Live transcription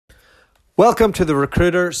Welcome to the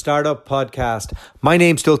Recruiter Startup Podcast. My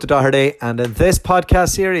name's Dulta Doherty, and in this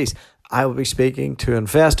podcast series, I will be speaking to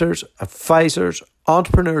investors, advisors,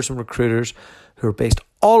 entrepreneurs, and recruiters who are based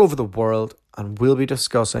all over the world, and we'll be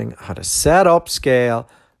discussing how to set up, scale,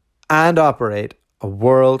 and operate a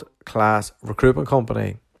world-class recruitment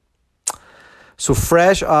company. So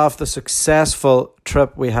fresh off the successful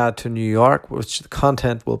trip we had to New York, which the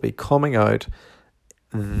content will be coming out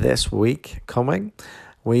this week coming.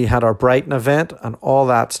 We had our Brighton event and all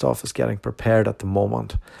that stuff is getting prepared at the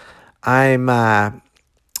moment. I've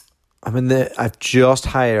just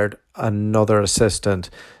hired another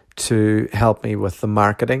assistant to help me with the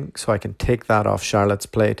marketing so I can take that off Charlotte's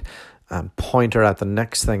plate and point her at the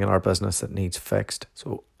next thing in our business that needs fixed.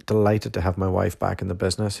 So delighted to have my wife back in the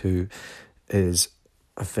business, who is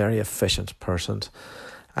a very efficient person,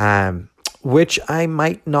 which I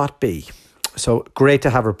might not be. So great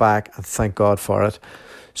to have her back, and thank God for it.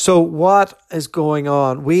 So what is going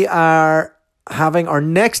on? We are having our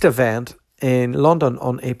next event in London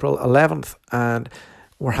on April 11th, and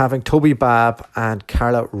we're having Toby Babb and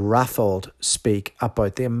Carla Rathold speak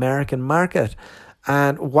about the American market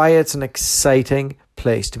and why it's an exciting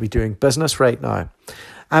place to be doing business right now.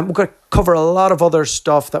 And we're going to cover a lot of other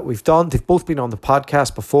stuff that we've done. They've both been on the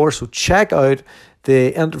podcast before, so check out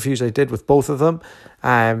the interviews I did with both of them.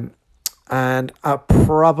 And I'll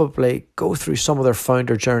probably go through some of their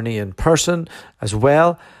founder journey in person as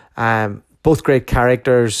well. Both great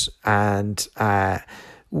characters, and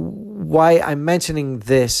why I'm mentioning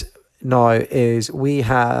this now is we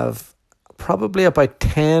have probably about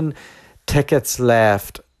 10 tickets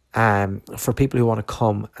left for people who want to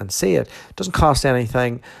come and see it. It doesn't cost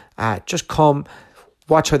anything. Just come,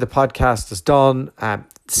 watch how the podcast is done,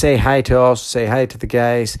 say hi to us, say hi to the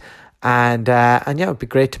guys. And yeah, it'd be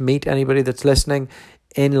great to meet anybody that's listening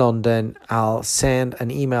in London. I'll send an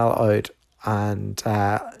email out and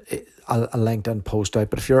a LinkedIn post out.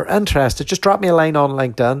 But if you're interested, just drop me a line on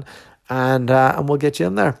LinkedIn and we'll get you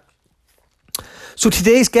in there. So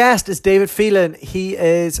today's guest is David Phelan. He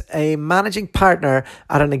is a managing partner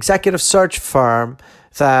at an executive search firm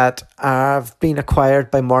that have been acquired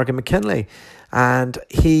by Morgan McKinley. And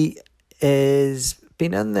he is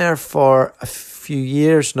been in there for a few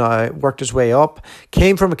years now, worked his way up,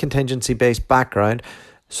 came from a contingency-based background.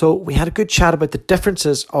 So we had a good chat about the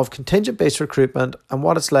differences of contingent-based recruitment and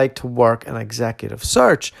what it's like to work in executive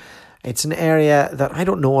search. It's an area that I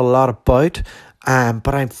don't know a lot about,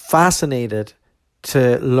 but I'm fascinated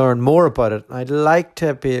to learn more about it. I'd like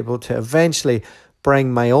to be able to eventually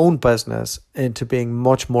bring my own business into being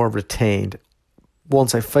much more retained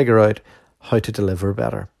once I figure out how to deliver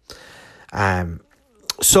better.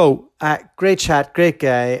 So, great chat, great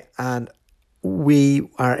guy, and we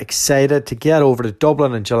are excited to get over to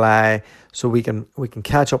Dublin in July so we can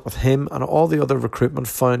catch up with him and all the other recruitment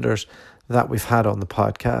founders that we've had on the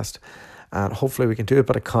podcast, and hopefully we can do a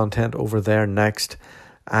bit of content over there next.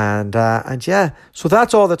 And yeah, so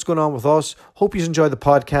that's all that's going on with us. Hope you enjoy the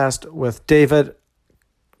podcast with David.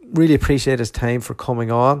 Really appreciate his time for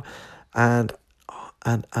coming on, and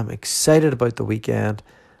I'm excited about the weekend.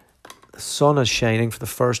 The sun is shining for the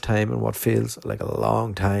first time in what feels like a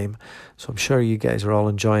long time. So I'm sure you guys are all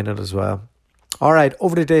enjoying it as well. All right,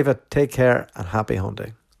 over to David. Take care and happy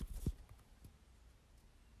hunting.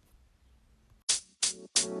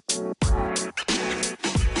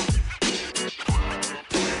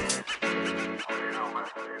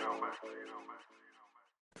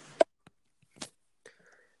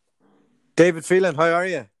 David Phelan, how are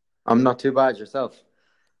you? I'm not too bad. Yourself?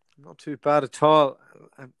 Not too bad at all.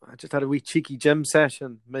 I just had a wee cheeky gym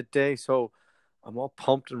session midday, so I'm all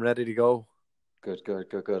pumped and ready to go. Good.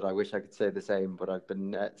 I wish I could say the same, but I've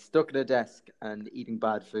been stuck at a desk and eating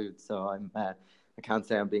bad food, so I can't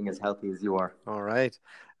say I'm being as healthy as you are. All right.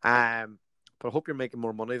 But I hope you're making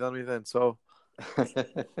more money than me then. So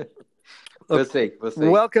We'll see.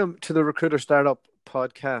 Welcome to the Recruiter Startup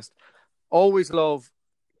Podcast. Always love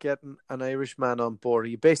getting an Irishman on board. Are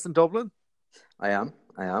you based in Dublin? I am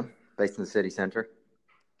based in the city centre.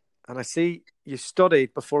 And I see you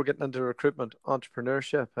studied before getting into recruitment,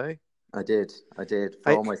 entrepreneurship, eh? I did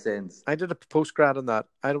for all my sins. I did a postgrad in that.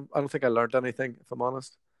 I don't think I learned anything, if I'm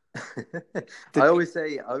honest. I always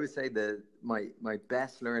say that my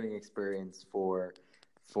best learning experience for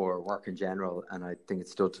work in general, and I think it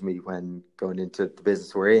stood to me when going into the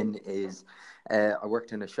business we're in, is I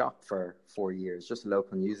worked in a shop for 4 years, just a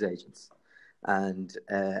local newsagents. And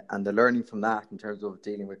the learning from that in terms of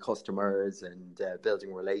dealing with customers and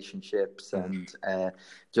building relationships and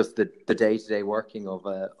just the day-to-day working of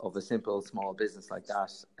a simple small business like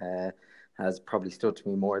that has probably stood to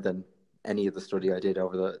me more than any of the study I did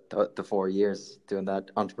over the 4 years doing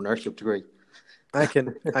that entrepreneurship degree. I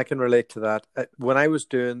can relate to that. When I was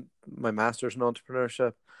doing my master's in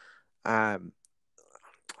entrepreneurship, um,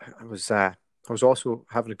 I was also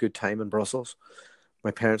having a good time in Brussels.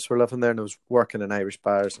 My parents were living there, and I was working in Irish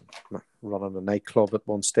bars and running a nightclub at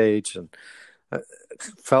one stage, and it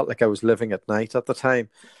felt like I was living at night at the time.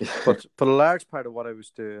 But a large part of what I was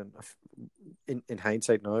doing, in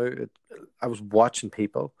hindsight now, I was watching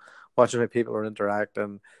how people were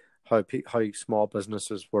interacting, how small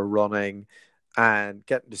businesses were running, and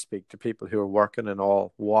getting to speak to people who are working in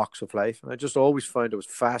all walks of life. And I just always found I was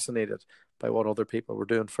fascinated by what other people were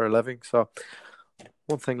doing for a living. So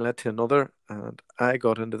one thing led to another, and I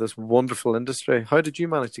got into this wonderful industry. How did you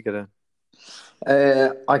manage to get in?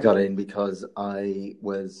 I got in because I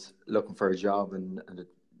was looking for a job and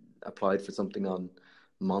applied for something on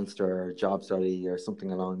Monster or Job Study or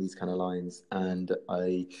something along these kind of lines. And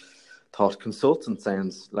I thought consultant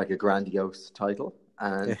sounds like a grandiose title,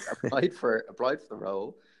 and applied for the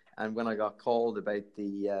role. And when I got called about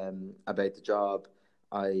the job,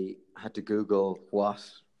 I had to Google what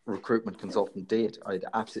recruitment consultant did. I had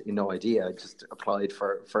absolutely no idea. I just applied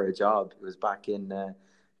for a job. It was back at the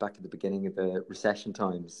beginning of the recession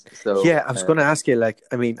times. So yeah, I was going to ask you. Like,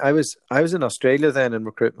 I mean, I was in Australia then in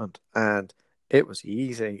recruitment, and it was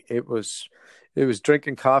easy. It was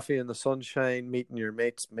drinking coffee in the sunshine, meeting your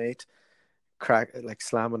mate's mate, like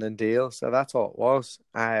slamming in deals. So that's all it was.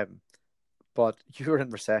 But you were in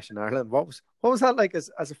recession Ireland. What was that like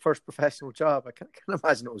as a first professional job? I can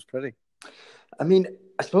imagine it was pretty. I mean,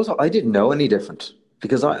 I suppose I didn't know any different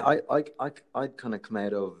because I'd kind of come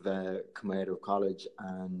out of college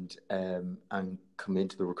and come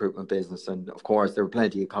into the recruitment business, and of course there were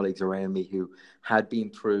plenty of colleagues around me who had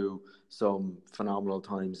been through some phenomenal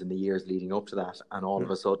times in the years leading up to that, and all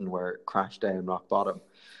of a sudden were crashed down rock bottom.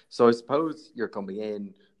 So I suppose you're coming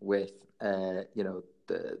in with the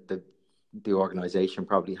organization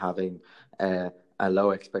probably having a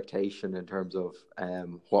low expectation in terms of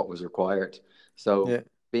what was required. So Yeah.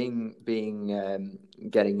 getting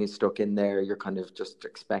stuck in there, you're kind of just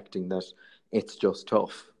expecting that it's just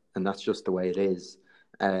tough, and that's just the way it is.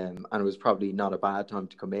 And it was probably not a bad time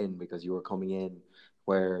to come in because you were coming in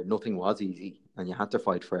where nothing was easy, and you had to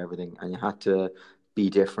fight for everything, and you had to be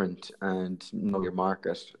different and know your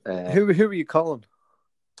market. Who were you calling?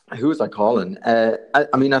 Who was I calling? I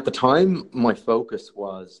mean, at the time, my focus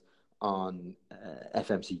was on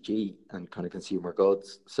FMCG and kind of consumer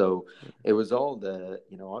goods. So it was all I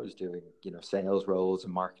was doing, sales roles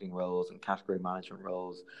and marketing roles and category management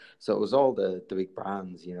roles. So it was all the big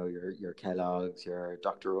brands, your Kellogg's, your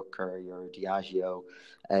Dr. Oetker, your Diageo,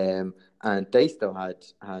 and they still had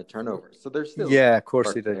turnover. So there's still of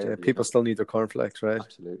course they did. there, Yeah, people still need their cornflakes, right?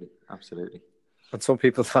 Absolutely. And some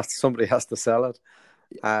people somebody has to sell it.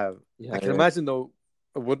 I can imagine though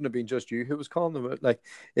it wouldn't have been just you who was calling them. Like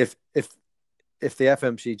if the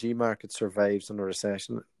FMCG market survives in a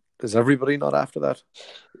recession, is everybody not after that?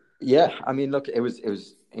 Yeah, I mean, look, it was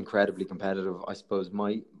incredibly competitive. I suppose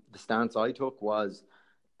the stance I took was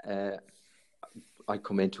I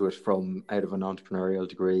come into it from out of an entrepreneurial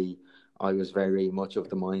degree. I was very much of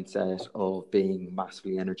the mindset of being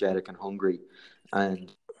massively energetic and hungry,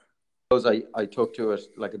 and I took to it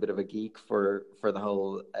like a bit of a geek for the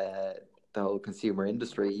whole consumer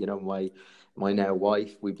industry. My now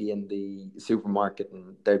wife, we'd be in the supermarket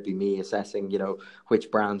and there'd be me assessing,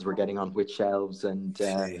 which brands were getting on which shelves, and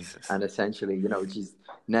essentially, she's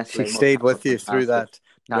Nestle. She stayed with you through that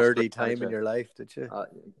nerdy time in your life, did you?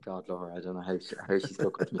 God love her. I don't know how she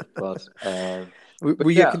stuck with me, but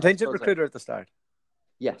were you a contingent recruiter at the start?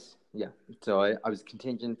 Yes, yeah. So I was a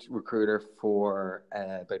contingent recruiter for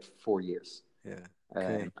about 4 years. Yeah.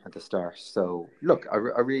 Okay. At the start. So look, I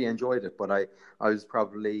really enjoyed it, but I was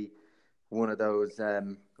probably one of those. I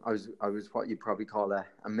was what you'd probably call a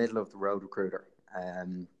middle of the road recruiter.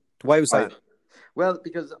 Why was that? Well,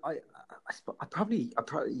 because I probably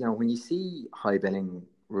when you see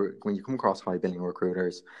when you come across high billing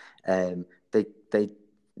recruiters, they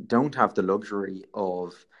don't have the luxury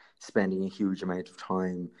of spending a huge amount of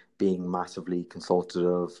time being massively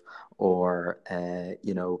consultative or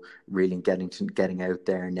really getting out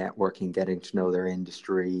there, networking, getting to know their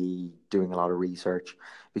industry, doing a lot of research,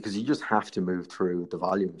 because you just have to move through the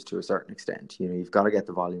volumes to a certain extent. You've got to get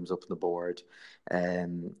the volumes up on the board,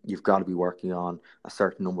 you've got to be working on a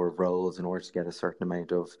certain number of roles in order to get a certain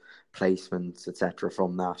amount of placements, etc.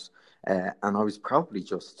 from that. And I was probably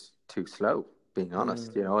just too slow, being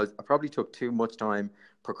honest. I probably took too much time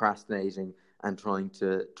procrastinating and trying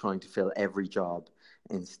to fill every job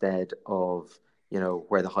instead of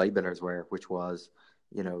where the high billers were, which was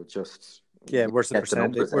just Where's the get the percentage?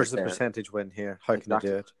 numbers out Where's the there. percentage win here? How can I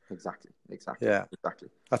do it? Exactly. Yeah, Exactly.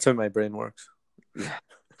 that's how my brain works. Yeah.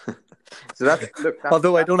 So that's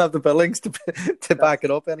Although I don't have the billings to back it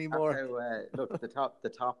up anymore. That's how, the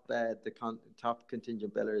top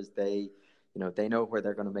contingent billers, they know where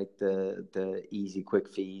they're going to make the easy, quick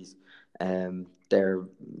fees. They're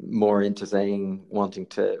more into wanting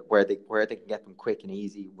to where they can get them quick and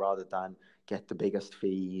easy rather than get the biggest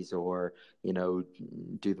fees or do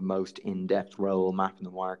the most in-depth role mapping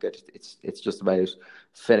the market. It's just about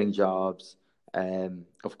filling jobs.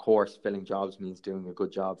 Of course, filling jobs means doing a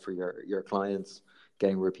good job for your clients,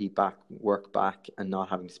 getting repeat work back, and not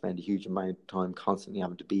having to spend a huge amount of time constantly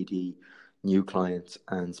having to BD new clients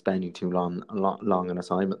and spending too long on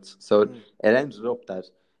assignments. So it ended up that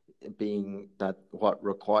being that what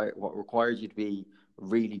required you to be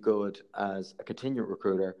really good as a contingent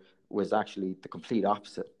recruiter was actually the complete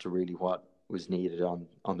opposite to really what was needed on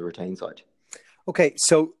the retained side. Okay,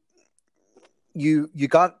 so you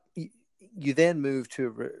then moved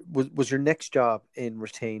to was your next job in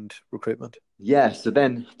retained recruitment? Yeah. So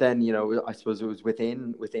then I suppose it was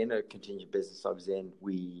within a contingent business I was in.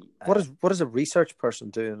 What does a research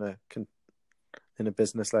person do in a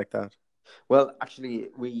business like that? Well, actually,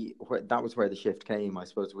 that was where the shift came. I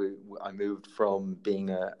suppose I moved from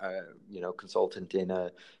being a consultant in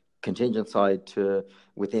a contingent side to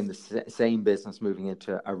within the same business moving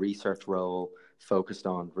into a research role focused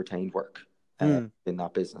on retained work in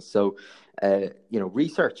that business. So,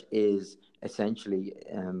 research is essentially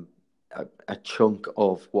a chunk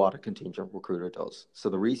of what a contingent recruiter does. So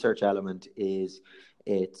the research element is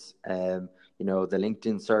it's the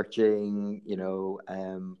LinkedIn searching,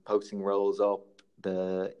 posting roles up,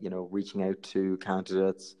 reaching out to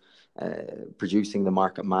candidates, producing the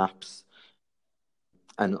market maps,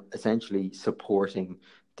 and essentially supporting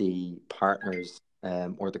the partners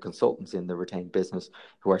or the consultants in the retained business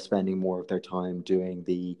who are spending more of their time doing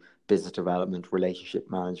the business development,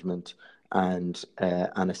 relationship management, and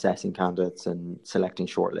assessing candidates and selecting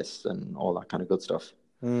shortlists and all that kind of good stuff.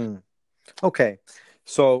 Okay,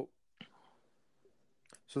 so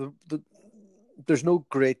there's no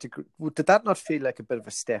great degree. Did that not feel like a bit of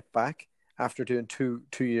a step back after doing two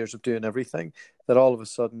years of doing everything? That all of a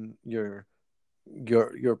sudden your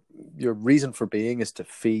reason for being is to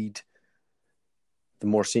feed the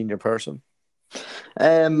more senior person?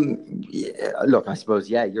 Look, I suppose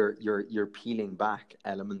you're peeling back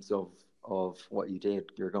elements of what you did.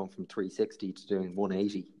 You're going from 360 to doing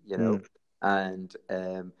 180, and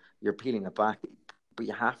you're peeling it back, but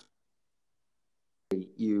you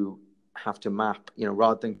have to map,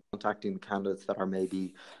 rather than contacting the candidates that are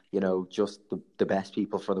maybe, just the best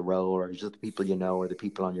people for the role or just the people or the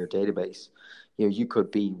people on your database. You could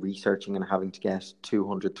be researching and having to get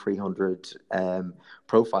 200, 300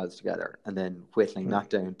 profiles together and then whittling that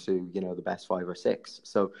down to, the best 5 or 6.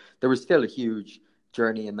 So there was still a huge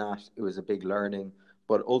journey in that. It was a big learning,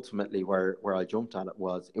 but ultimately where I jumped at it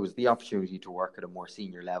was the opportunity to work at a more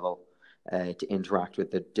senior level, to interact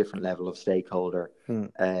with a different level of stakeholder.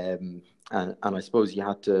 And I suppose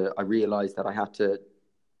I realized that I had to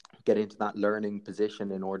get into that learning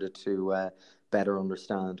position in order to better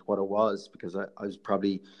understand what it was, because I was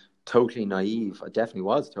probably totally naive. I definitely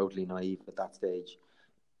was totally naive at that stage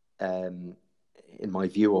in my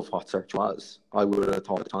view of what search was. I would have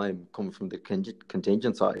thought at the time, coming from the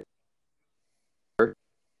contingent side,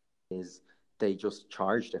 is they just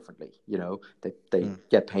charge differently. They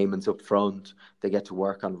get payments up front. They get to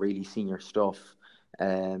work on really senior stuff.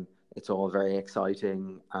 It's all very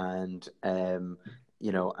exciting, and and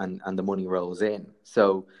the money rolls in.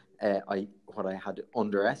 So what I had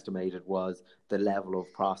underestimated was the level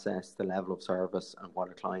of process, the level of service, and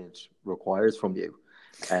what a client requires from you.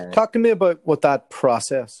 Talk to me about what that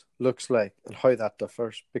process looks like and how that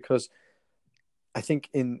differs, because I think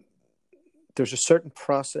there's a certain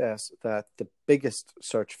process that the biggest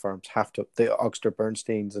search firms have to, the Oxford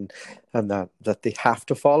Bernsteins and that they have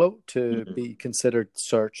to follow to be considered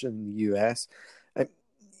search in the US.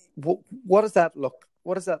 What does that look?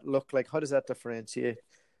 What does that look like? How does that differentiate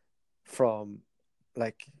from,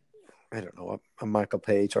 like, I don't know, a Michael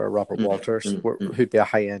Page or a Robert Walters, who'd be a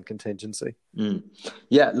high-end contingency?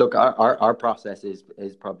 Yeah, look, our process is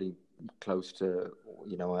probably close to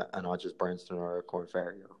an Odgers Berndtson or a Korn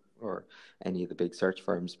Ferry or any of the big search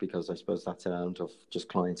firms, because I suppose that's an element of just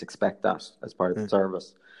clients expect that as part of the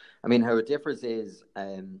service. I mean, how it differs is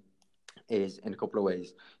in a couple of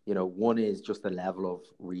ways. One is just the level of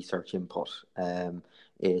research input.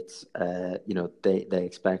 It's they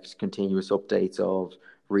expect continuous updates of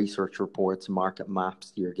research reports, market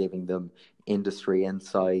maps. You're giving them industry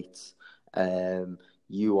insights.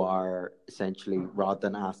 you are essentially, rather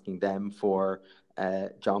than asking them for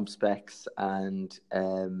job specs and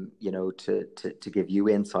to give you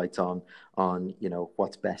insights on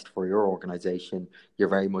what's best for your organization, you're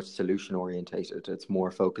very much solution orientated. It's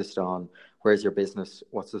more focused on where's your business,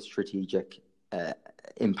 what's the strategic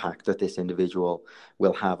impact that this individual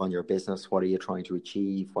will have on your business, what are you trying to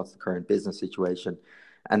achieve, what's the current business situation.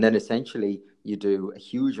 And then essentially you do a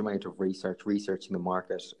huge amount of researching the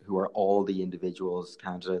market, who are all the individuals,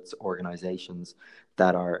 candidates, organizations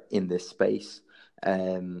that are in this space.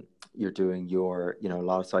 You're doing a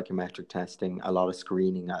lot of psychometric testing, a lot of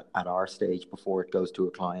screening at our stage before it goes to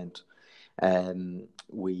a client.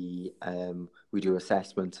 We do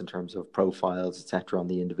assessments in terms of profiles, etc., on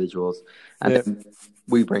the individuals, and then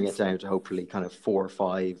we bring it down to hopefully kind of 4 or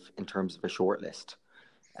 5 in terms of a shortlist.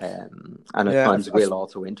 And at times we'll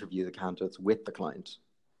also interview the candidates with the client.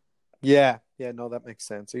 Yeah, no, that makes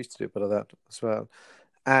sense. I used to do a bit of that as well.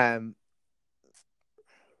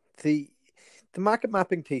 The market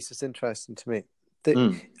mapping piece is interesting to me.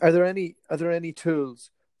 Are there any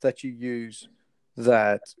tools that you use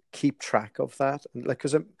that keep track of that? And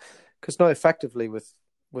because now effectively with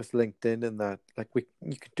LinkedIn and that,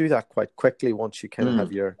 you could do that quite quickly once you kind of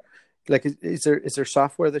have your, is there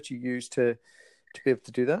software that you use to be able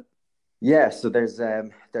to do that? Yeah, so there's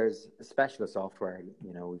specialist software.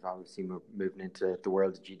 We've obviously moving into the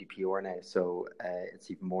world of GDPR now, so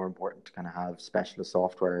it's even more important to kind of have specialist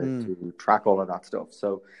software to track all of that stuff.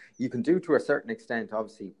 So you can do to a certain extent,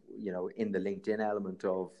 obviously, in the LinkedIn element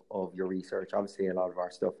of your research. Obviously, a lot of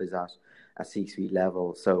our stuff is at a C-suite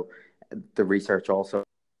level, so the research also,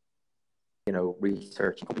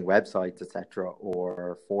 research websites, etc.,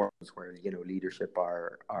 or forums where leadership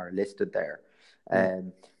are listed there.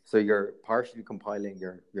 So you're partially compiling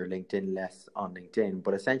your LinkedIn lists on LinkedIn,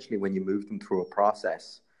 but essentially when you move them through a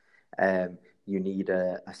process, you need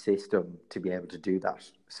a system to be able to do that.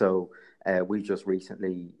 So we just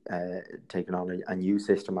recently taken on a new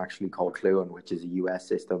system actually called Cluen, which is a US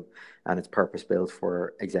system, and it's purpose-built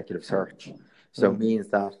for executive search. So it means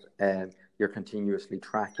that you're continuously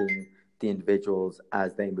tracking the individuals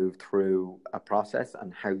as they move through a process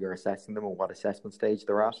and how you're assessing them and what assessment stage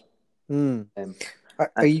they're at.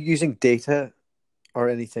 Are you using data or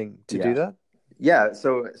anything to do that? Yeah.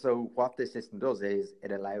 So what this system does is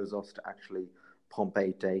it allows us to actually pump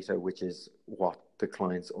out data, which is what the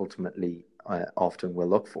clients ultimately often will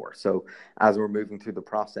look for. So as we're moving through the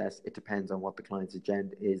process, it depends on what the client's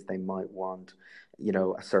agenda is. They might want,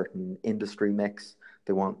 a certain industry mix.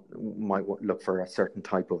 They might look for a certain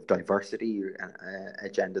type of diversity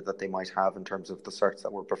agenda that they might have in terms of the search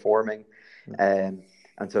that we're performing.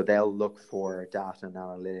 And so they'll look for data and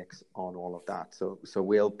analytics on all of that. So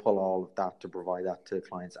we'll pull all of that to provide that to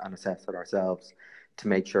clients and assess it ourselves to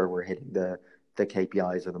make sure we're hitting the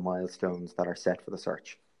KPIs or the milestones that are set for the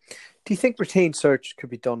search. Do you think retained search could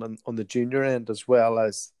be done on the junior end as well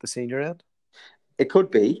as the senior end? It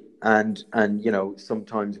could be, and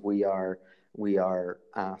sometimes we are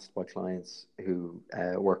asked by clients who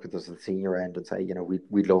work with us at the senior end and say,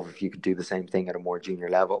 we'd love if you could do the same thing at a more junior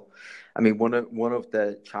level. I mean, one of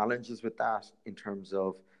the challenges with that in terms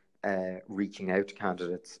of reaching out to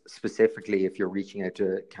candidates, specifically if you're reaching out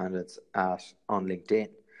to candidates on LinkedIn,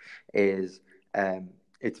 is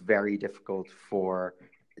it's very difficult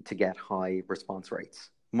to get high response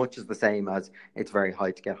rates. Much as the same as it's very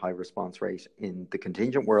hard to get high response rate in the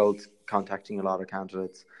contingent world, contacting a lot of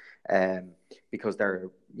candidates, because they're,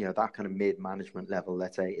 that kind of mid-management level,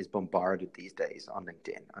 let's say, is bombarded these days on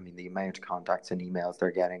LinkedIn. I mean, the amount of contacts and emails they're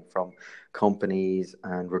getting from companies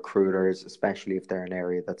and recruiters, especially if they're an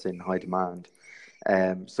area that's in high demand.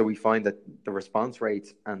 So we find that the response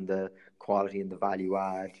rates and the quality and the value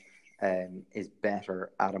add is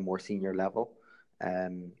better at a more senior level.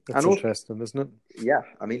 That's interesting, isn't it? Yeah,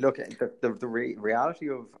 I mean, look, the reality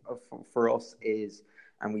of for us is,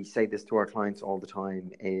 and we say this to our clients all the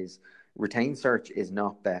time, is retained search is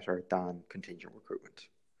not better than contingent recruitment.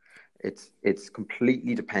 It's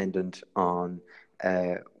completely dependent on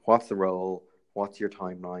what's the role, what's your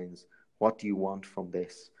timelines, what do you want from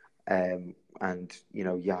this, and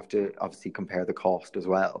you have to obviously compare the cost as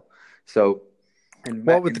well. So,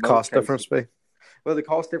 what would the cost difference be? Well, the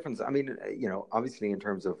cost difference, I mean, obviously in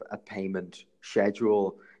terms of a payment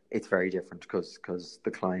schedule, it's very different because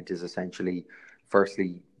the client is essentially,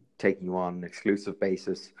 firstly, taking you on an exclusive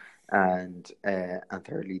basis, and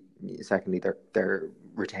secondly, they're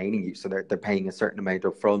retaining you. So they're paying a certain amount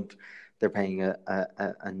up front. They're paying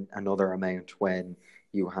another amount when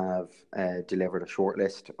you have delivered a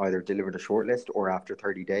shortlist or after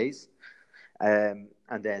 30 days.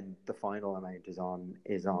 And then the final amount is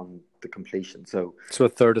on the completion. So a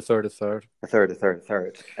third, a third, a third. A third, a third, a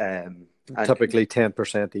third. And typically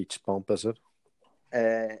 10% each bump, is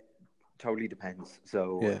it? Totally depends.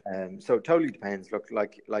 So Yeah. So it totally depends. Look,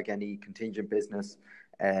 like any contingent business,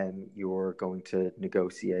 you're going to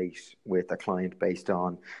negotiate with a client based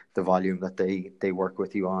on the volume that they work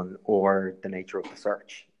with you on, or the nature of the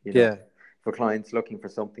search. You know, Yeah. if a client's looking for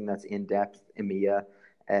something that's in depth, EMEA,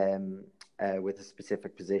 with a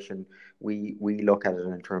specific position, we look at it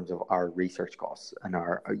in terms of our research costs and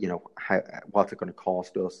our, what's it going to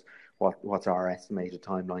cost us, what's our estimated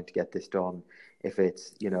timeline to get this done. If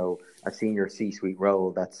it's, a senior C-suite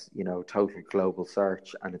role that's, total global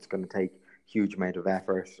search, and it's going to take huge amount of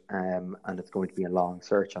effort, and it's going to be a long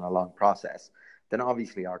search and a long process, then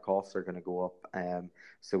obviously our costs are going to go up.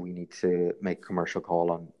 So we need to make a commercial call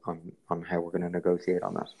on how we're going to negotiate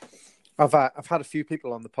on that. I've had a few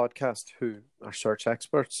people on the podcast who are search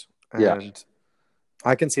experts, and Yeah.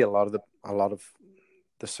 I can see a lot of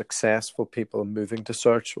the successful people moving to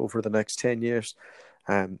search over the next 10 years.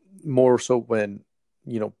 More so when,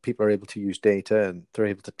 people are able to use data and they're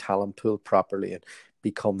able to talent pool properly and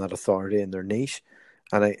become that authority in their niche.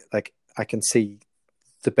 And I can see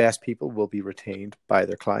the best people will be retained by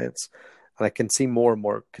their clients. And I can see more and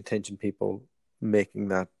more contingent people making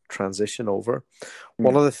that transition over.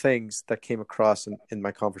 One of the things that came across in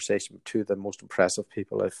my conversation with two of the most impressive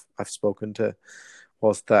people I've spoken to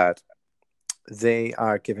was that they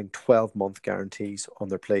are giving 12-month guarantees on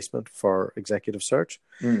their placement for executive search.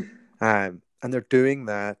 And they're doing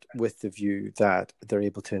that with the view that they're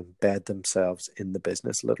able to embed themselves in the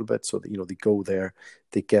business a little bit, so that, they go there,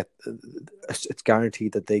 they get, it's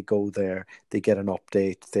guaranteed that they go there, they get an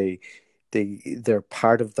update, they're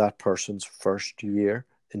part of that person's first year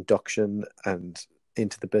induction and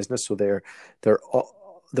into the business. So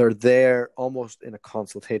they're there almost in a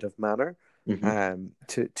consultative manner,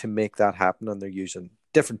 to make that happen, and they're using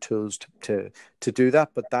different tools to do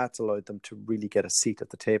that, but that's allowed them to really get a seat at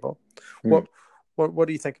the table. What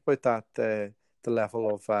do you think about that? The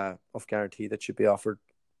level of guarantee that should be offered.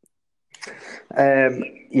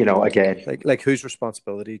 Again, like whose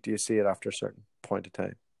responsibility do you see it after a certain point of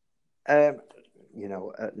time?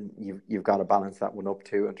 You've got to balance that one up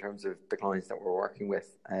too in terms of the clients that we're working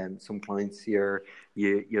with. Some clients here,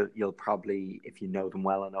 you'll probably, if you know them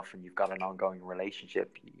well enough and you've got an ongoing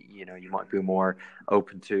relationship, you might be more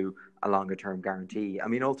open to a longer term guarantee. I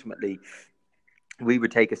mean, ultimately, we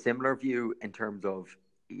would take a similar view in terms of,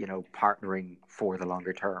 partnering for the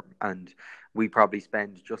longer term, and we probably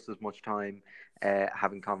spend just as much time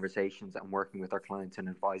having conversations and working with our clients and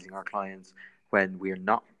advising our clients when we're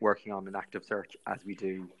not working on an active search as we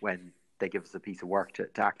do when they give us a piece of work to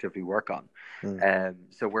actively work on.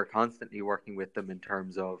 So we're constantly working with them in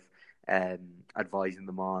terms of advising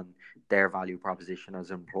them on their value proposition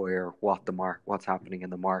as an employer, what's happening in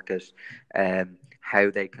the market, how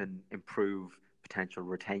they can improve potential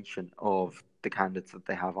retention of the candidates that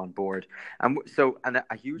they have on board. And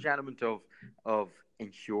a huge element of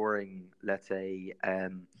ensuring, let's say,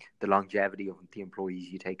 the longevity of the employees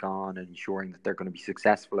you take on, and ensuring that they're going to be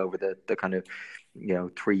successful over the kind of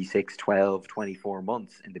 3, 6, 12, 24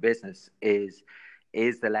 months in the business is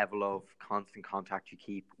the level of constant contact you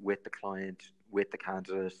keep with the client, with the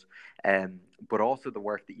candidate, but also the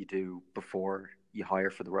work that you do before you hire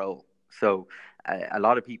for the role. So a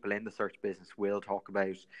lot of people in the search business will talk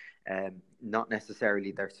about not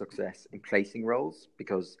necessarily their success in placing roles,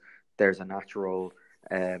 because there's a natural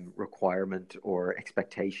requirement or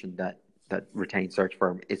expectation that retained search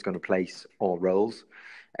firm is going to place all roles.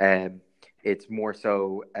 It's more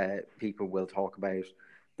so people will talk about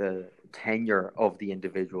the tenure of the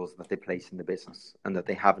individuals that they place in the business, and that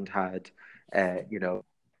they haven't had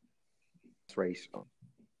rate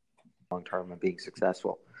long term and being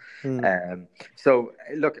successful. So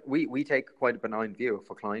look, we take quite a benign view. If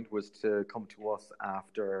a client was to come to us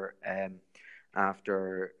after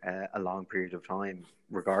a long period of time,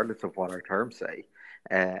 regardless of what our terms say,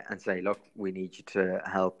 and say, look, we need you to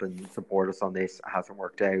help and support us on this, it hasn't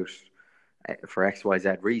worked out for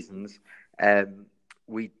XYZ reasons,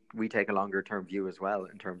 we take a longer term view as well,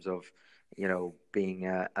 in terms of being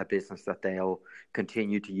a business that they'll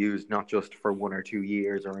continue to use, not just for 1 or 2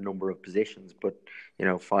 years or a number of positions, but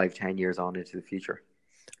 5, 10 years on into the future.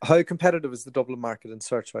 How competitive is the Dublin market in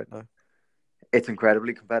search right now? It's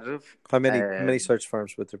incredibly competitive. How many search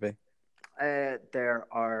firms would there be? There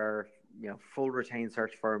are full retained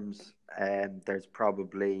search firms, and there's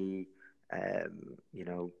probably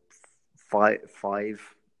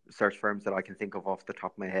 5 search firms that I can think of off the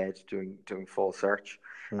top of my head doing full search.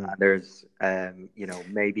 Mm. There's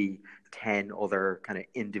maybe 10 other kind of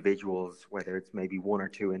individuals, whether it's maybe one or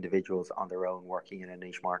two individuals on their own working in a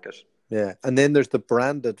niche market. Yeah, and then there's the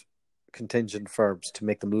branded contingent firms to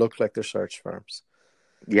make them look like they're search firms.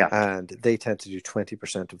 Yeah, and they tend to do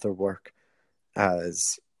 20% of their work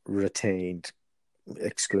as retained,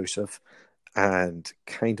 exclusive, and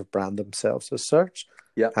kind of brand themselves as search.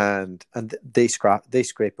 yeah, and they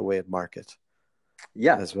scrape away at market.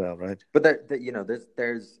 Yeah, as well, right? But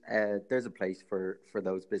there's a place for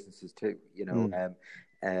those businesses too.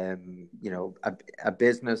 A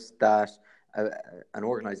business that an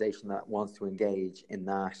organization that wants to engage in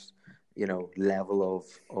that level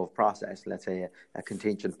of process. Let's say a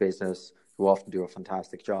contingent business who often do a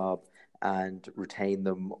fantastic job and retain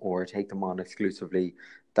them or take them on exclusively.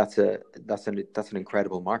 That's an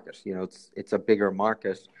incredible market. It's a bigger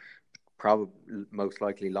market, probably most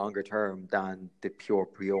likely longer term than the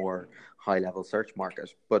pure high level search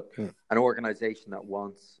market. But an organization that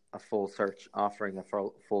wants a full search offering, a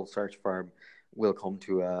full search firm, will come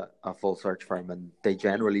to a full search firm, and they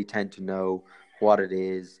generally tend to know what it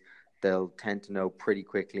is. They'll tend to know pretty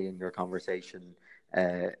quickly in your conversation,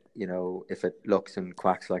 if it looks and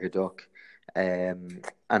quacks like a duck. And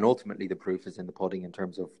ultimately, the proof is in the pudding in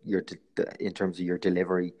terms of your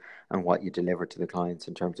delivery and what you deliver to the clients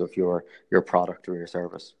in terms of your product or your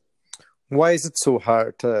service. Why is it so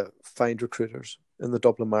hard to find recruiters in the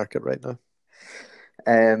Dublin market right now?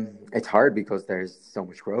 It's hard because there's so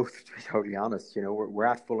much growth, to be totally honest. We're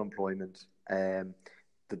at full employment. The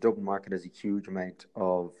Dublin market has a huge amount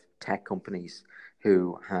of tech companies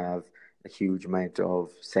who have a huge amount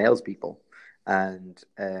of salespeople, and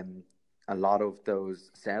a lot of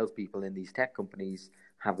those salespeople in these tech companies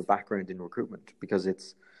have a background in recruitment, because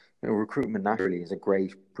it's recruitment naturally is a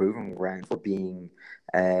great proving ground for being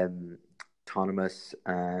autonomous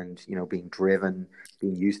and being driven,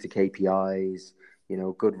 being used to KPIs,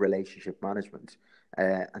 good relationship management.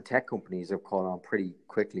 And tech companies have caught on pretty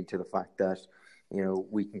quickly to the fact that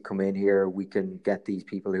we can come in here, we can get these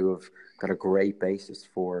people who have got a great basis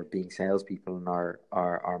for being salespeople in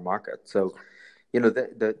our market. So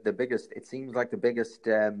the biggest, it seems like the biggest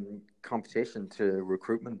competition to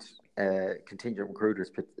recruitment, contingent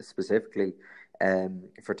recruiters specifically,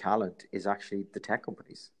 for talent, is actually the tech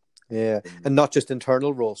companies. Yeah, and not just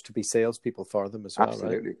internal roles, to be salespeople for them as well,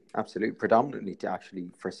 absolutely, right? Absolutely. Predominantly to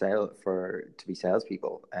be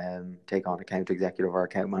salespeople, take on account executive or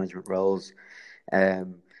account management roles,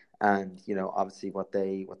 and obviously what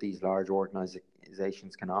these large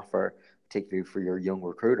organizations can offer, particularly for your young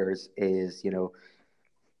recruiters, is the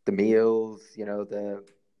meals, the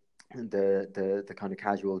kind of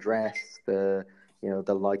casual dress, they'll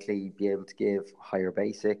likely be able to give higher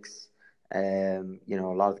basics, a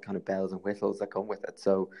lot of the kind of bells and whistles that come with it.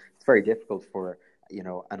 So it's very difficult for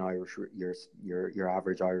an Irish, your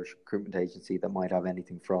average Irish recruitment agency that might have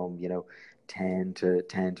anything from 10 to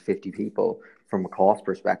 50 people from a cost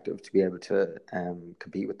perspective to be able to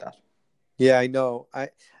compete with that. Yeah, I know.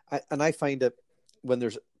 I find it when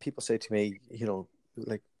there's people say to me,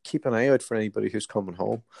 like, keep an eye out for anybody who's coming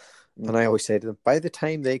home. And I always say to them, by the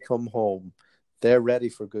time they come home, they're ready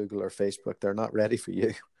for Google or Facebook. They're not ready for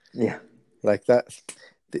you. Yeah. Like that.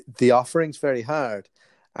 The offering's very hard.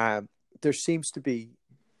 There seems to be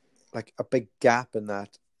like a big gap in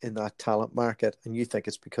that talent market. And you think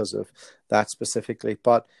it's because of that specifically.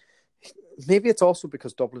 But maybe it's also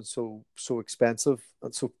because Dublin's so expensive.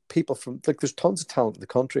 And so people there's tons of talent in the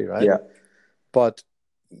country, right? Yeah. But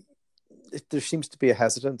there seems to be a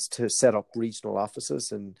hesitance to set up regional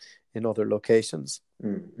offices in other locations.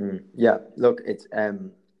 Mm-hmm. Yeah, look, it's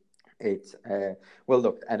an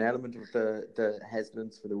element of the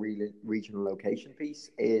hesitance for the regional location piece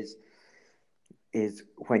is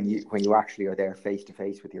when you actually are there face to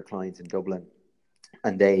face with your clients in Dublin,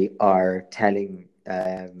 and they are telling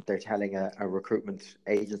a recruitment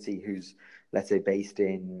agency who's, let's say, based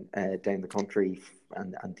in down the country,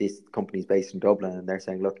 and this company's based in Dublin, and they're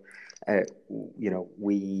saying, look,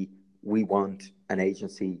 we want an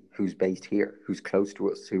agency who's based here, who's close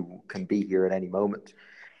to us, who can be here at any moment.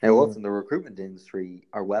 Now, us in the recruitment industry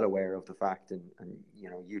are well aware of the fact, and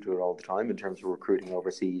you do it all the time in terms of recruiting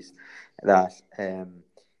overseas, that an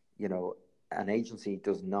agency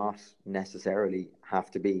does not necessarily have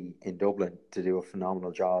to be in Dublin to do a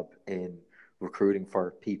phenomenal job in recruiting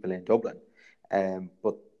for people in Dublin.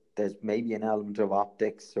 But there's maybe an element of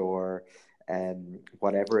optics or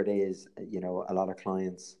whatever it is. A lot of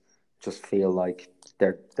clients just feel like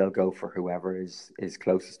they'll go for whoever is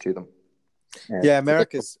closest to them. Yeah,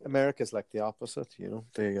 America's like the opposite.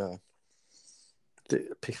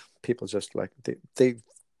 people just like they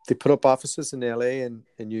put up offices in LA and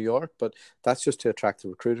in New York, but that's just to attract the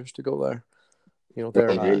recruiters to go there. You know,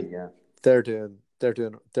 they're doing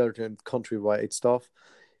countrywide stuff,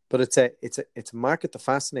 but it's a market that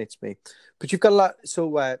fascinates me. But you've got a lot.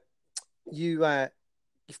 So you've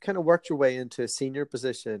kind of worked your way into a senior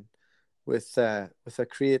position with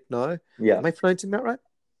Accreate now. Yeah. Am I pronouncing that right?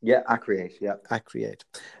 Yeah, Accreate. Yeah, Accreate.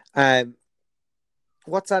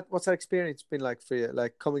 What's that experience been like for you?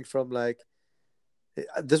 Like coming from like,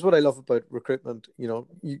 this is what I love about recruitment. You know,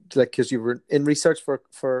 because you were in research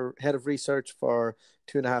for head of research for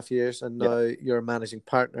 2.5 years, and now you're a managing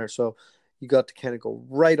partner. So you got to kind of go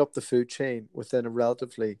right up the food chain within a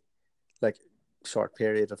relatively like short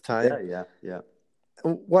period of time. Yeah.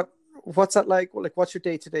 What's that like? Like, what's your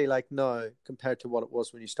day to day like now compared to what it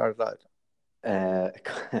was when you started out?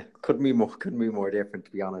 Couldn't be more different,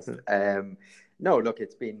 to be honest. No, look,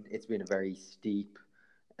 it's been a very steep.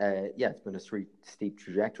 It's been a steep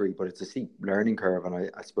trajectory, but it's a steep learning curve, and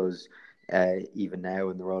I suppose even now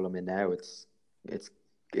in the role I'm in now,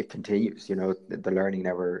 it continues. You know, the learning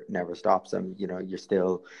never stops, and you know you're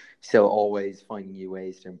still always finding new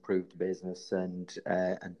ways to improve the business and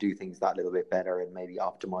do things that little bit better and maybe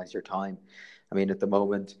optimize your time. I mean, at the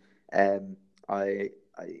moment, I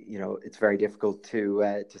you know, it's very difficult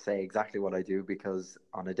to say exactly what I do, because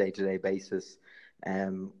on a day-to-day basis,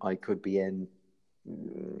 I could be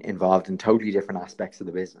involved in totally different aspects of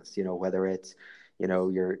the business. You know, whether it's, you know,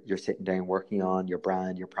 you're sitting down working on your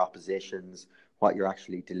brand, your propositions, what you're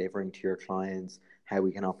actually delivering to your clients, how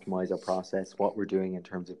we can optimize our process, what we're doing in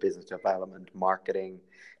terms of business development, marketing,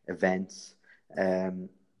 events.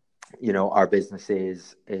 You know, our business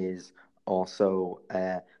is also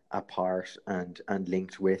a part and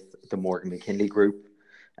linked with the Morgan McKinley Group.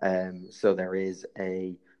 So there is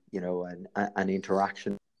a, you know, an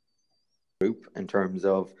interaction group in terms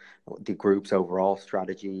of the group's overall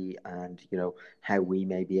strategy, and you know how we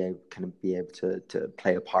may be able to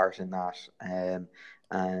play a part in that,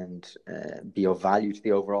 and be of value to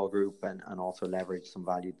the overall group, and also leverage some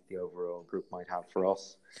value that the overall group might have for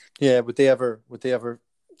us. Yeah, would they ever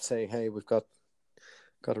say, hey, we've got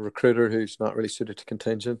a recruiter who's not really suited to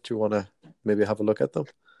contingent, do you want to maybe have a look at them?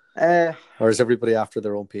 Or is everybody after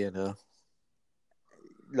their own P&L?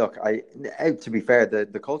 Look, to be fair,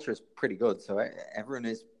 the culture is pretty good, so everyone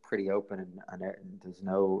is pretty open, and there's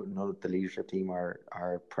none of the leadership team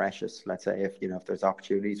are precious. Let's say if there's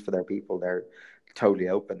opportunities for their people, they're totally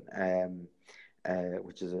open,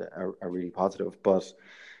 which is a really positive. But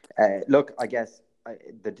look, I guess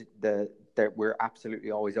we're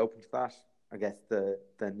absolutely always open to that. I guess the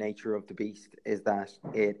nature of the beast is that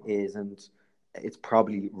it's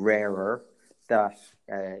probably rarer that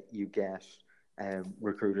you get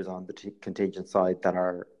recruiters on the contingent side that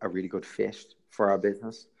are a really good fit for our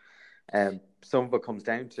business. Some of it comes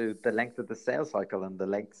down to the length of the sales cycle and the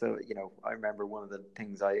length. So, I remember one of the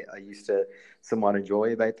things I used to somewhat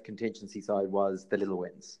enjoy about the contingency side was the little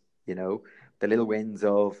wins, the little wins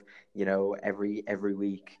of, every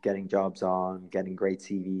week getting jobs on, getting great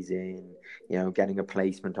CVs in, getting a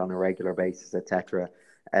placement on a regular basis, etc.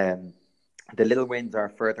 The little wins are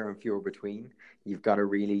further and fewer between. You've got to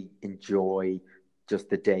really enjoy just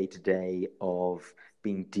the day-to-day of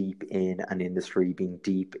being deep in an industry, being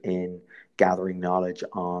deep in gathering knowledge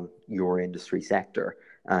on your industry sector,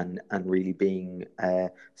 and really being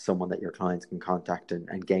someone that your clients can contact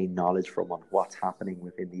and gain knowledge from on what's happening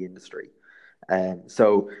within the industry.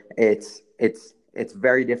 So it's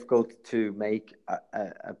very difficult to make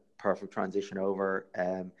a perfect transition over.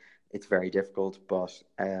 It's very difficult, but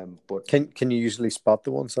can you usually spot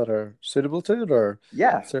the ones that are suitable to it, or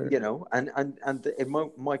and it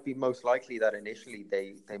might be most likely that initially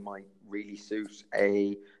they might really suit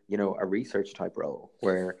a research type role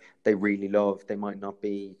where they really love. They might not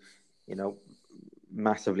be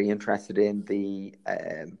massively interested in the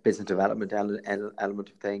business development element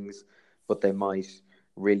of things, but they might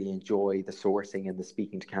really enjoy the sourcing and the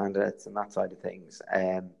speaking to candidates and that side of things.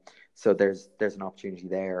 So there's an opportunity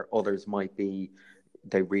there. Others might be,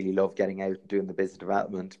 they really love getting out and doing the business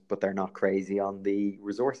development, but they're not crazy on the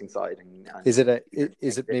resourcing side. And is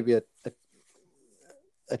it maybe a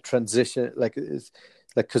transition,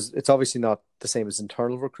 because it's obviously not the same as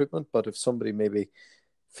internal recruitment, but if somebody maybe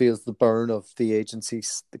feels the burn of the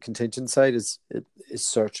agency's, the contingent side, is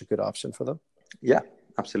search a good option for them? Yeah,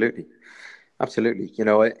 absolutely. There's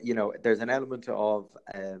an element of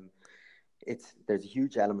there's a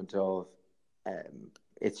huge element of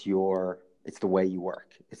it's the way you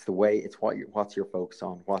work. It's what's your focus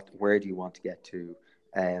on, where do you want to get to,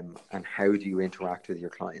 and how do you interact with your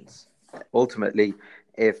clients. Ultimately,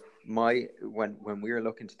 if when we are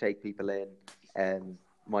looking to take people in,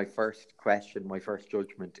 my first question, my first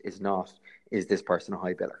judgment is not, is this person a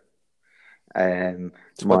high biller?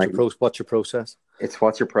 So what's your process? It's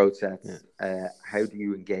what's your process? Yeah. How do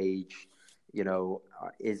you engage?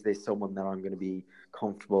 Is this someone that I'm going to be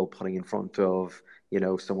comfortable putting in front of,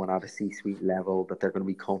 someone at a C-suite level, that they're going to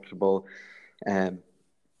be comfortable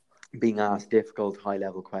being asked difficult,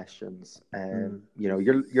 high-level questions.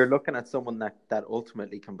 You're looking at someone that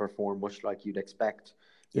ultimately can perform much like you'd expect.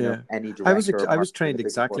 Any director. I was trained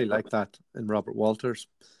exactly like that in Robert Walters.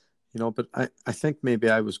 But I think maybe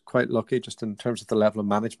I was quite lucky just in terms of the level of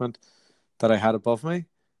management that I had above me.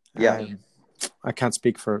 Yeah. I can't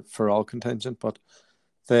speak for all contingent, but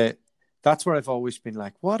that's where I've always been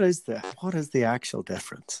like, what is the actual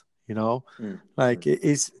difference? Like,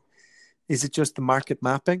 is it just the market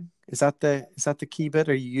mapping? Is that the key bit?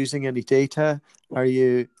 Are you using any data? Are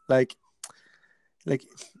you like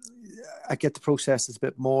I get the process is a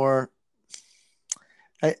bit more.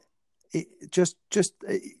 Is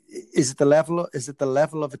it the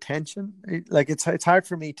level of attention? Like, it's hard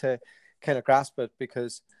for me to kind of grasp it,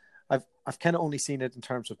 because I've kind of only seen it in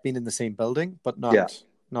terms of being in the same building, but not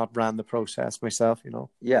ran the process myself.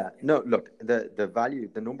 Yeah. No. Look, the value,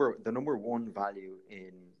 the number one value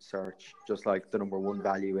in search, just like the number one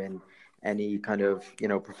value in any kind of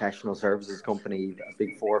professional services company, a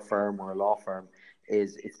big four firm or a law firm,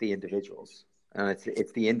 it's the individuals. And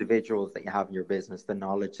it's the individuals that you have in your business, the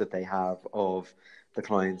knowledge that they have of the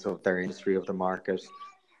clients, of their industry, of the market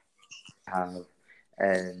have.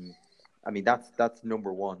 I mean, that's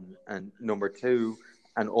number one. And number two,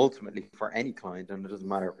 and ultimately for any client, and it doesn't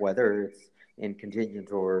matter whether it's in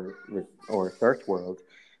contingent or search world,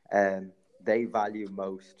 they value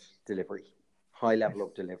most delivery, high level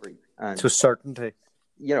of delivery, and to certainty.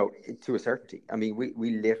 To a certainty. I mean,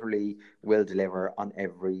 we literally will deliver on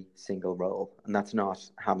every single role, and that's not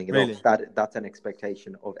hamming it really? up. That's an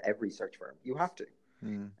expectation of every search firm. You have to.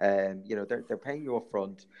 They're paying you up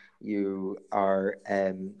front. You are,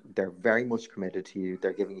 they're very much committed to you.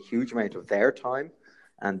 They're giving a huge amount of their time,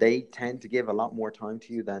 and they tend to give a lot more time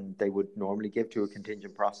to you than they would normally give to a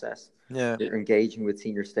contingent process. Yeah. You're engaging with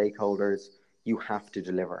senior stakeholders. You have to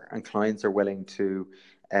deliver, and clients are willing to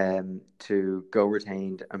go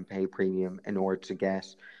retained and pay premium in order to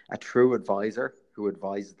get a true advisor who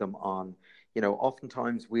advises them on,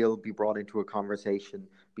 oftentimes we'll be brought into a conversation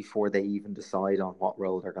before they even decide on what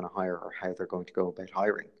role they're going to hire or how they're going to go about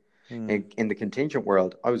hiring. In the contingent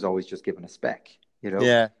world, I was always just given a spec,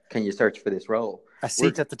 can you search for this role? A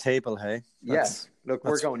seat at the table, hey? Yes. Look,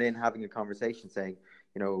 we're going in having a conversation saying,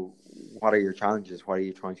 what are your challenges? What are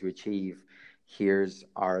you trying to achieve? Here's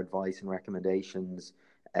our advice and recommendations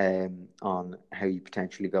on how you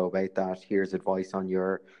potentially go about that. Here's advice on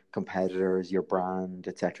your competitors, your brand,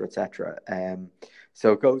 etc., etc.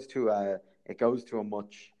 So it goes to a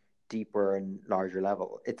much deeper and larger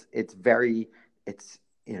level. It's very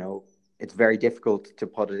difficult to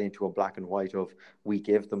put it into a black and white of, we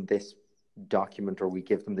give them this document or we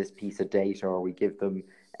give them this piece of data or we give them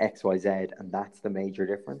XYZ, and that's the major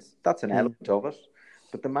difference. That's an element of it.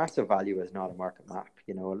 But the massive value is not a market map.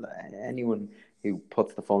 Anyone who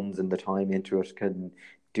puts the funds and the time into it can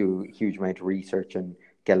do a huge amount of research and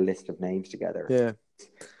get a list of names together. Yeah.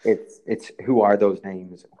 It's who are those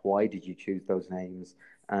names? Why did you choose those names?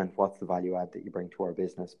 And what's the value add that you bring to our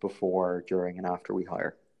business before, during, and after we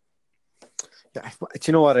hire? Yeah. Do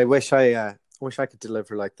you know what? I wish I could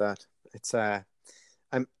deliver like that. It's I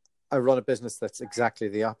run a business that's exactly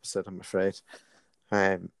the opposite, I'm afraid.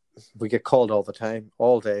 We get called all the time,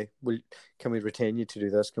 all day. Can we retain you to do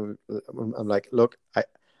this? I'm like, look, I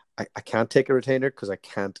can't take a retainer because I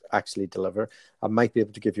can't actually deliver. I might be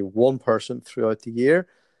able to give you one person throughout the year.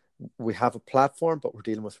 We have a platform, but we're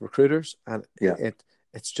dealing with recruiters, and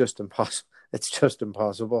it's just impossible. It's just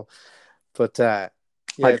impossible. But I've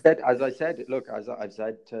talked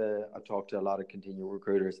to a lot of continual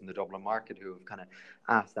recruiters in the Dublin market who have kind of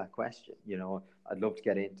asked that question. I'd love to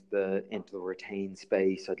get into the retain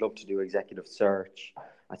space. I'd love to do executive search.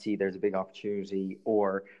 I see there's a big opportunity.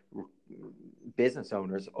 Or business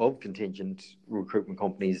owners of contingent recruitment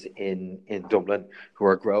companies in Dublin who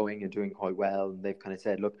are growing and doing quite well, and they've kind of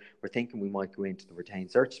said, look, we're thinking we might go into the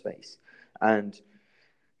retained search space. And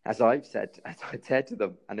as I said to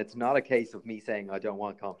them, and it's not a case of me saying I don't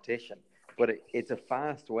want competition, but it's a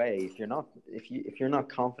fast way. If you're not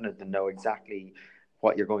confident and know exactly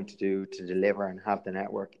what you're going to do to deliver and have the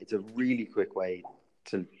network, it's a really quick way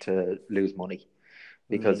to lose money,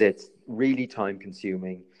 because it's really time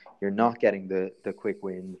consuming. You're not getting the quick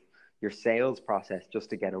win. Your sales process just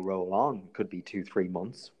to get a role on could be 2-3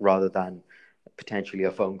 months rather than potentially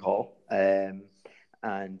a phone call.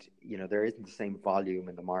 And, you know, there isn't the same volume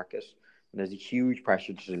in the market. And there's a huge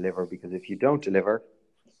pressure to deliver, because if you don't deliver,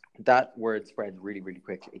 that word spreads really, really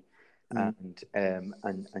quickly. And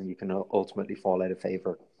you can ultimately fall out of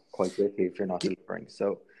favor quite quickly if you're not delivering.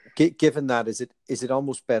 So, given that, is it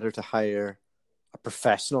almost better to hire a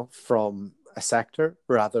professional from a sector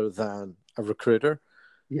rather than a recruiter?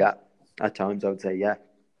 Yeah, at times I would say, yeah.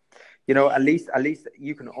 You know, at least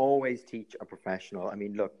you can always teach a professional. I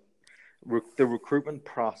mean, look, the recruitment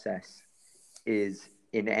process is,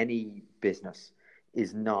 in any business,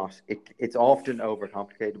 is not, it's often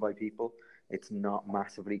overcomplicated by people. It's not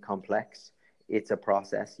massively complex. It's a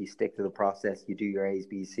process. You stick to the process. You do your A's,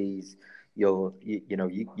 B's, C's. You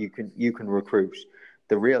can recruit.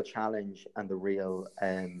 The real challenge and the real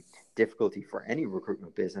difficulty for any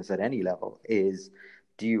recruitment business at any level is,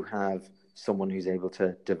 do you have someone who's able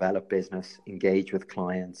to develop business, engage with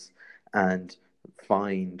clients, and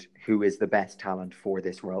find who is the best talent for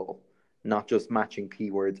this role? Not just matching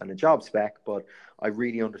keywords and a job spec, but I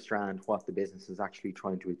really understand what the business is actually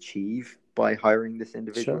trying to achieve by hiring this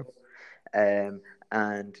individual. Sure.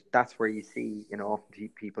 And that's where you see, you know, often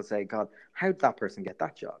people say, God, how did that person get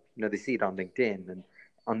that job? You know, they see it on LinkedIn, and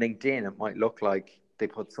on LinkedIn, it might look like they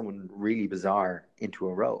put someone really bizarre into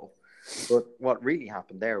a role. But what really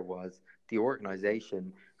happened there was the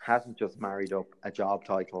organization hasn't just married up a job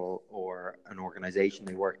title or an organization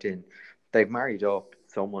they worked in. They've married up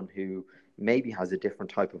someone who maybe has a different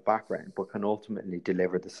type of background, but can ultimately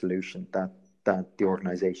deliver the solution that the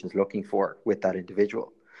organization is looking for with that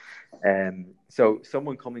individual. So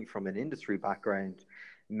someone coming from an industry background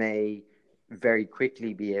may very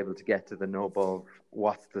quickly be able to get to the nub of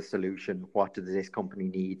what's the solution, what does this company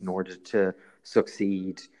need in order to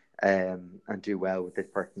succeed and do well with this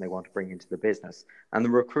person they want to bring into the business. And the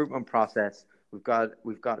recruitment process, we've got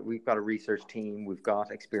a research team, we've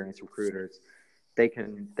got experienced recruiters. They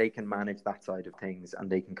can manage that side of things, and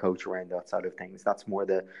they can coach around that side of things. That's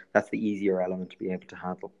the easier element to be able to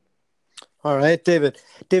handle. All right, David.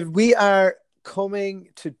 David, we are coming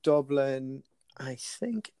to Dublin, I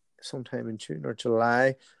think sometime in June or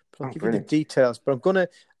July. But I'll give you the details. But I'm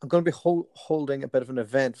gonna be holding a bit of an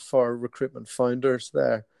event for recruitment founders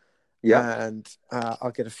there. Yeah, and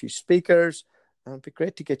I'll get a few speakers, and it'd be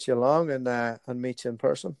great to get you along and meet you in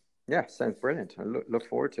person. Yeah, sounds brilliant. I look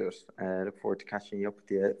forward to it. Look forward to catching you up with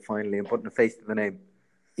you finally and putting a face to the name.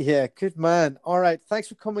 Yeah, good man. All right, thanks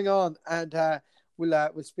for coming on, and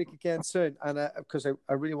we'll speak again soon. And because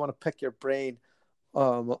I really want to pick your brain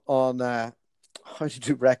on how to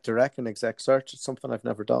do rec to rec and exec search. It's something I've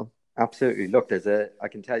never done. Absolutely. Look, I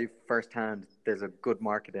can tell you firsthand, there's a good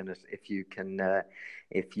market in it if you can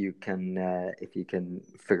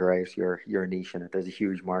figure out your niche in it. There's a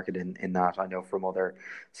huge market in that. I know from other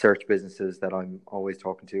search businesses that I'm always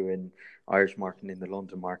talking to in Irish market and in the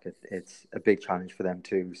London market, it's a big challenge for them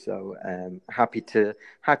too. So happy to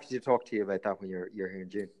talk to you about that when you're here in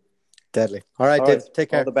June. Deadly. All right, Dave.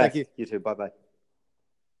 Take care. All the best. Thank you. You too. Bye bye.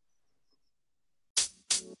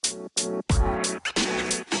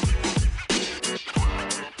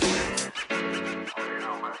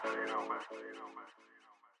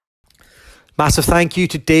 Massive thank you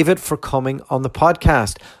to David for coming on the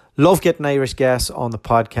podcast. Love getting Irish guests on the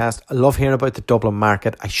podcast. I love hearing about the Dublin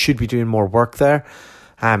market. I should be doing more work there.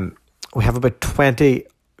 We have about 20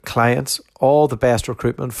 clients, all the best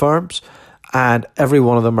recruitment firms, and every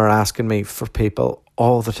one of them are asking me for people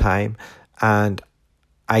all the time. And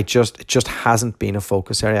it just hasn't been a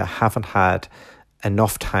focus area. I haven't had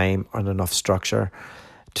enough time and enough structure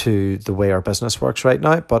to the way our business works right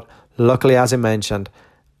now. But luckily, as I mentioned,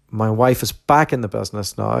 my wife is back in the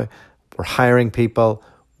business now. We're hiring people.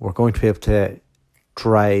 We're going to be able to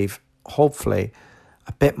drive, hopefully,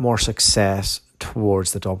 a bit more success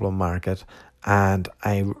towards the Dublin market. And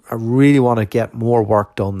I really want to get more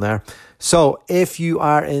work done there. So if you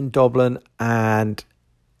are in Dublin and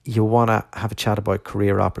you want to have a chat about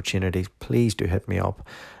career opportunities, please do hit me up.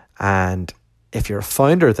 And if you're a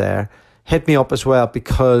founder there, hit me up as well,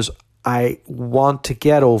 because I want to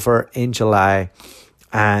get over in July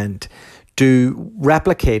and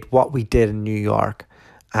replicate what we did in New York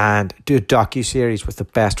and do a docuseries with the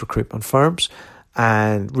best recruitment firms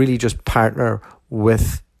and really just partner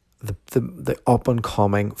with the up and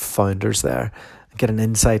coming founders there and get an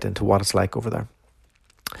insight into what it's like over there.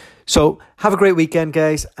 So have a great weekend,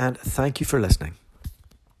 guys, and thank you for listening.